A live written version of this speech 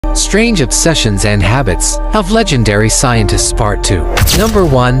Strange Obsessions and Habits of Legendary Scientists Part 2. Number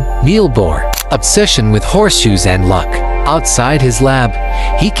 1. Niels Bohr. Obsession with horseshoes and luck. Outside his lab,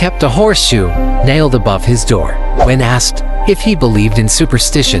 he kept a horseshoe nailed above his door. When asked if he believed in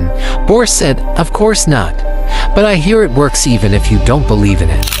superstition, Bohr said, "Of course not. But I hear it works even if you don't believe in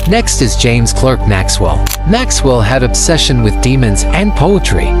it." Next is James Clerk Maxwell. Maxwell had obsession with demons and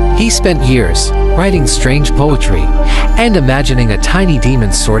poetry. He spent years writing strange poetry and imagining a tiny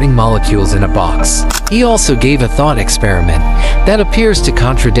demon sorting molecules in a box. He also gave a thought experiment that appears to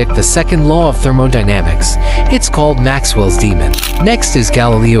contradict the second law of thermodynamics. It's called Maxwell's demon. Next is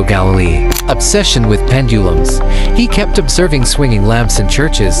Galileo Galilei. Obsession with pendulums. He kept observing swinging lamps in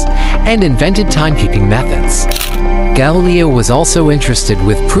churches and invented timekeeping methods. Galileo was also interested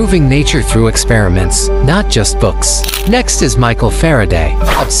with proving nature through experiments, not just books. Next is Michael Faraday.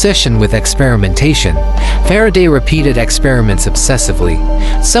 Obsession with experimentation. Faraday repeated experiments obsessively,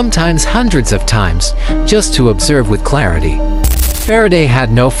 sometimes hundreds of times, just to observe with clarity. Faraday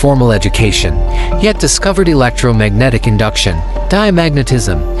had no formal education, yet discovered electromagnetic induction,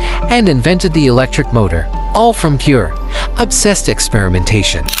 diamagnetism, and invented the electric motor, all from pure, obsessed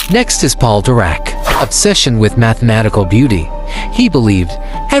experimentation. Next is Paul Dirac. Obsession with mathematical beauty. He believed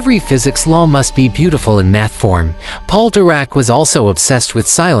every physics law must be beautiful in math form. Paul Dirac was also obsessed with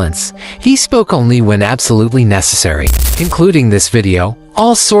silence. He spoke only when absolutely necessary. Concluding this video,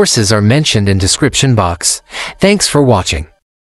 all sources are mentioned in description box. Thanks for watching.